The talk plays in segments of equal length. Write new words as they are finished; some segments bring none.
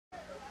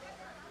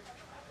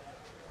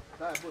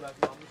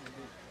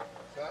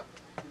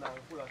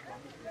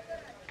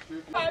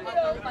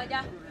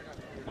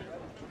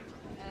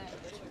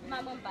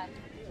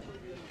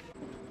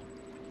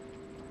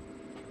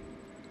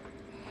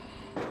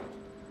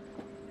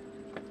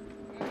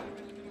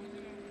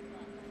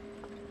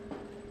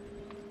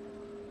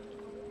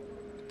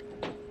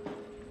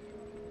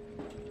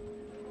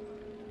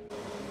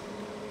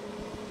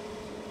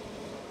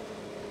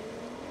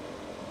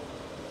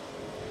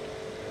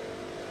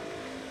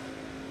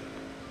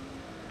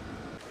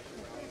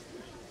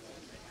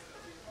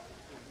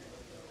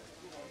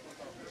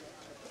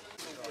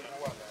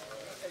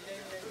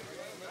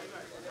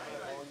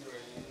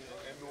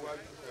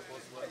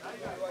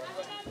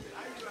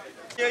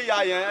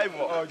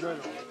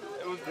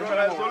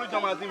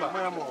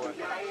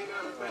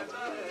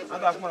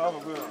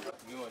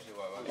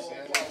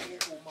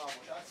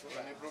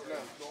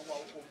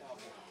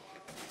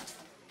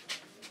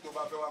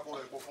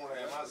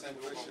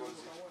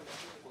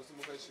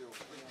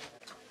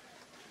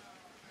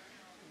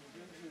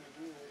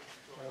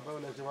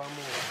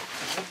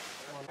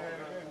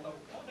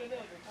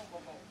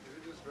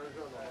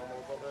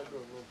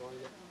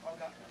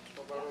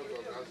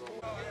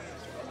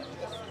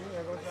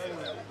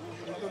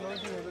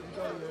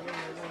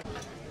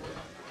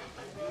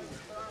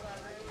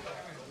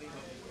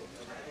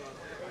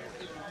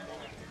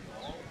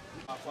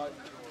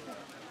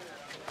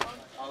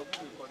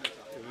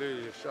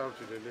Shout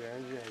to the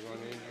engine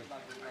engine.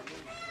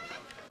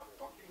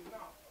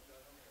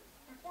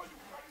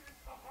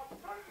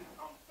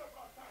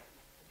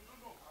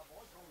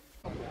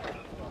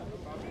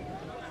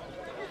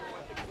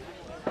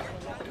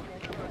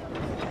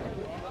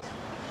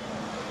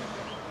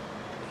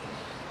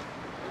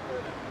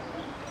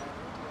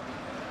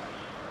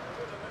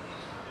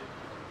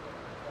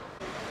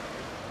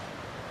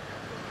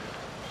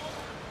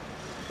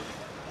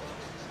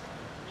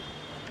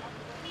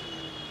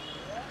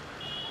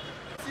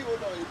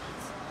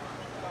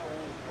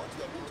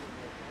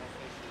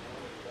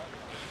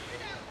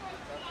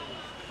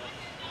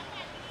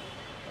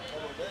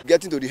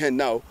 Getting to the end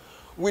now,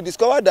 we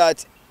discovered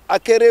that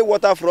Akere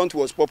waterfront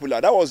was popular.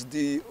 That was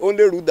the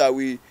only route that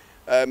we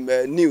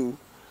knew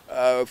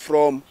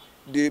from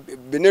the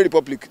Benin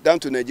Republic down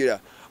to Nigeria.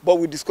 But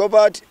we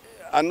discovered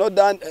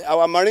another,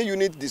 our marine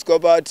unit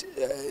discovered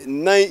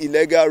 9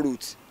 illegal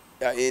routes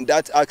in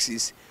that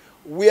axis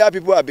where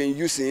people have been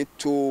using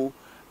to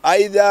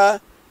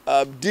either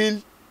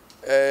deal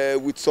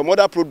with some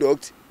other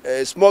product,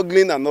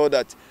 smuggling and all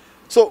that.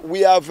 So we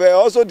have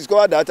also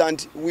discovered that,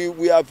 and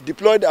we have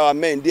deployed our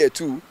men there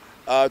too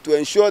to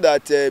ensure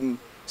that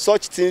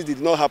such things did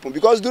not happen.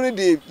 Because during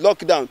the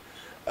lockdown,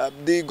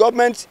 the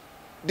government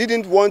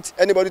didn't want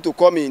anybody to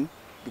come in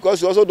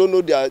because we also don't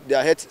know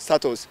their health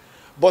status.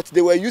 But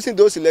they were using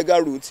those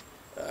illegal routes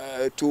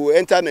to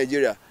enter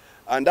Nigeria.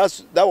 And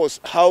that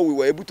was how we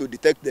were able to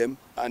detect them,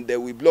 and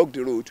we blocked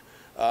the road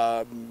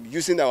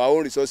using our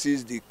own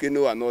resources, the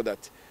canoe and all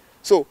that.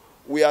 So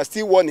we are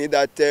still warning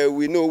that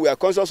we know we are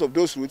conscious of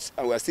those routes,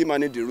 and we are still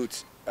managing the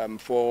routes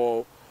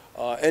for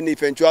any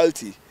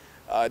eventuality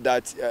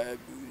that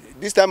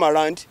this time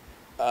around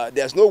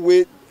there's no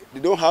way they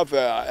don't have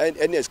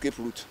any escape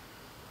route.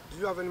 Do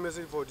you have any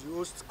message for the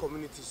host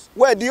communities?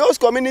 Well, the host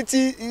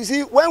community, you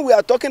see, when we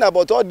are talking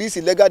about all these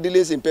illegal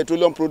dealings in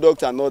petroleum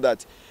products and all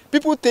that,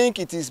 people think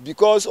it is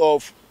because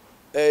of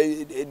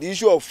the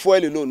issue of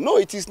fuel alone. No,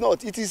 it is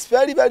not. It is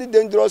very, very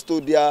dangerous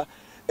to their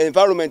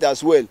environment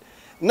as well.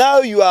 Now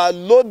you are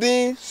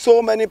loading so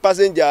many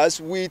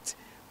passengers with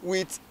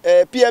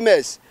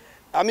PMS.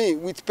 I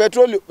mean, with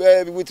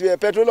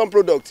petroleum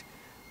products.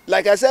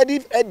 Like I said,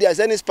 if there's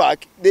any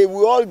spark, they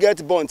will all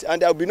get burnt,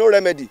 and there will be no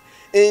remedy.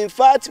 In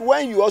fact,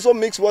 when you also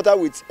mix water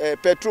with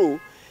petrol,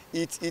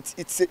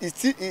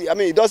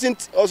 it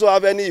doesn't also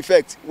have any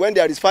effect when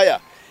there is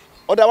fire.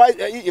 Otherwise,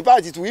 in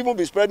fact, it will even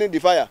be spreading the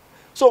fire.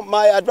 So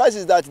my advice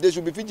is that they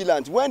should be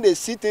vigilant. When they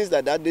see things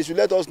like that, they should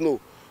let us know.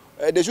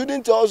 They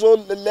shouldn't also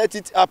let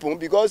it happen,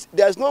 because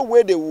there's no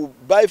way they will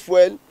buy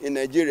fuel in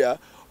Nigeria,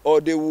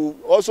 or they will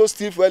also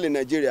steal fuel in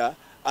Nigeria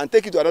and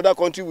take it to another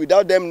country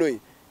without them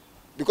knowing,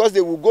 because they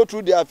will go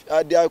through their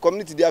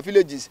community, their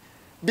villages.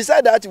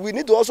 Besides that, we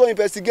need to also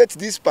investigate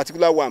this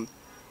particular one,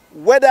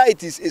 whether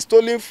it is a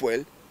stolen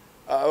fuel,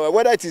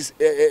 whether it is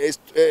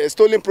a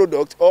stolen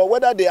product, or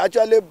whether they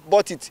actually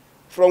bought it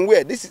from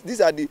where.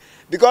 These are the,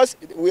 because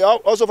we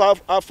also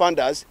have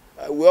funders,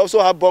 we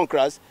also have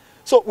bunkers.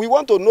 So we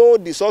want to know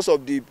the source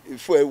of the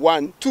fuel,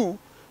 1, 2,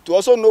 to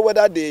also know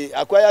whether they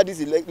acquire this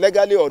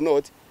legally or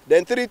not.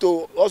 Then 3,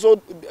 to also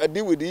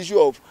deal with the issue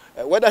of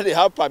whether they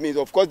have permits.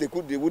 Of course, they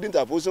wouldn't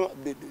have also.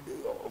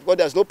 Of course,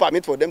 there's no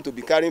permit for them to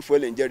be carrying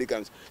fuel in jerry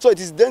cans. So it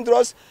is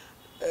dangerous.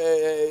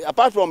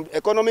 Apart from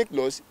economic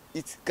loss,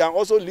 it can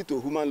also lead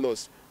to human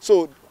loss.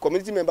 So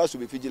community members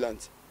should be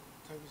vigilant.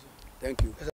 Thank you, sir. Thank you.